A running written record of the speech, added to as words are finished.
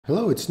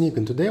Hello, it's Nick,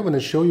 and today I want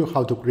to show you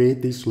how to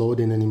create this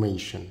loading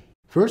animation.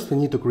 First, we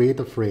need to create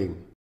a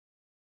frame.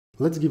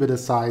 Let's give it a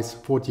size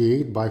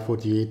 48 by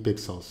 48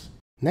 pixels.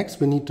 Next,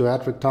 we need to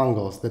add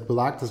rectangles that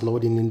will act as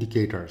loading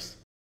indicators.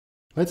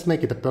 Let's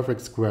make it a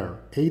perfect square,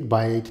 8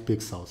 by 8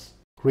 pixels.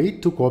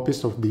 Create two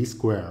copies of this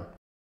square.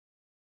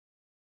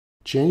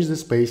 Change the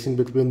spacing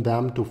between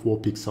them to 4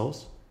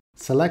 pixels.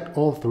 Select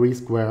all three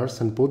squares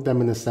and put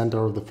them in the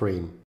center of the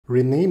frame.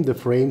 Rename the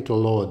frame to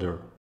loader.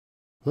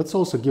 Let's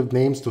also give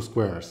names to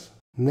squares.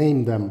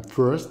 Name them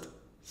first,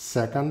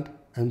 second,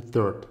 and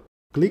third.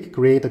 Click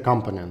Create a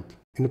Component.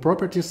 In the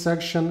Properties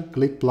section,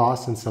 click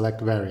plus and select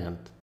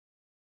Variant.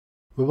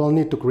 We will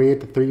need to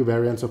create three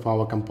variants of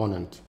our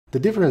component. The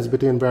difference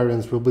between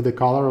variants will be the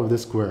color of the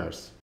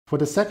squares. For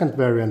the second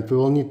variant, we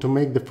will need to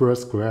make the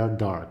first square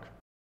dark.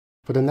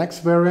 For the next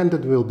variant,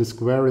 it will be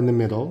square in the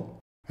middle.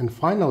 And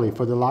finally,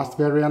 for the last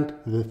variant,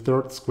 the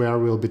third square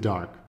will be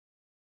dark.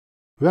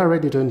 We are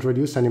ready to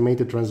introduce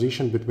animated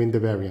transition between the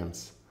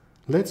variants.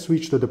 Let's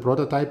switch to the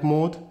prototype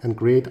mode and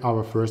create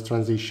our first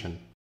transition.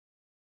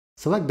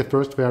 Select the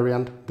first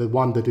variant, the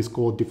one that is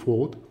called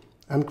default,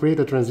 and create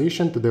a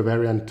transition to the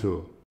variant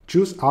 2.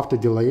 Choose after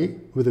delay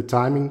with a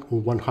timing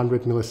of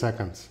 100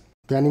 milliseconds.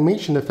 The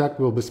animation effect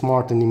will be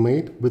Smart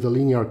Animate with a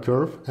linear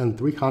curve and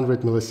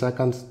 300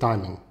 milliseconds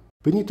timing.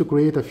 We need to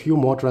create a few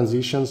more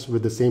transitions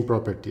with the same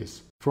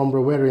properties. From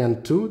the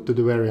variant 2 to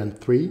the variant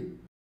 3,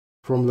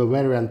 from the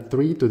variant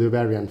 3 to the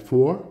variant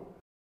 4,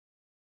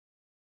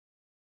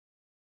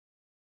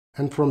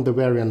 and from the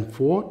variant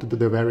 4 to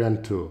the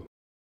variant 2.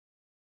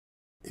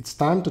 It's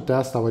time to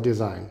test our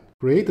design.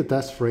 Create a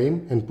test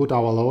frame and put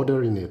our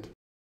loader in it.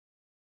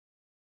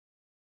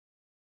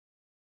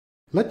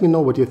 Let me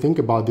know what you think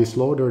about this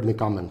loader in the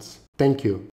comments. Thank you.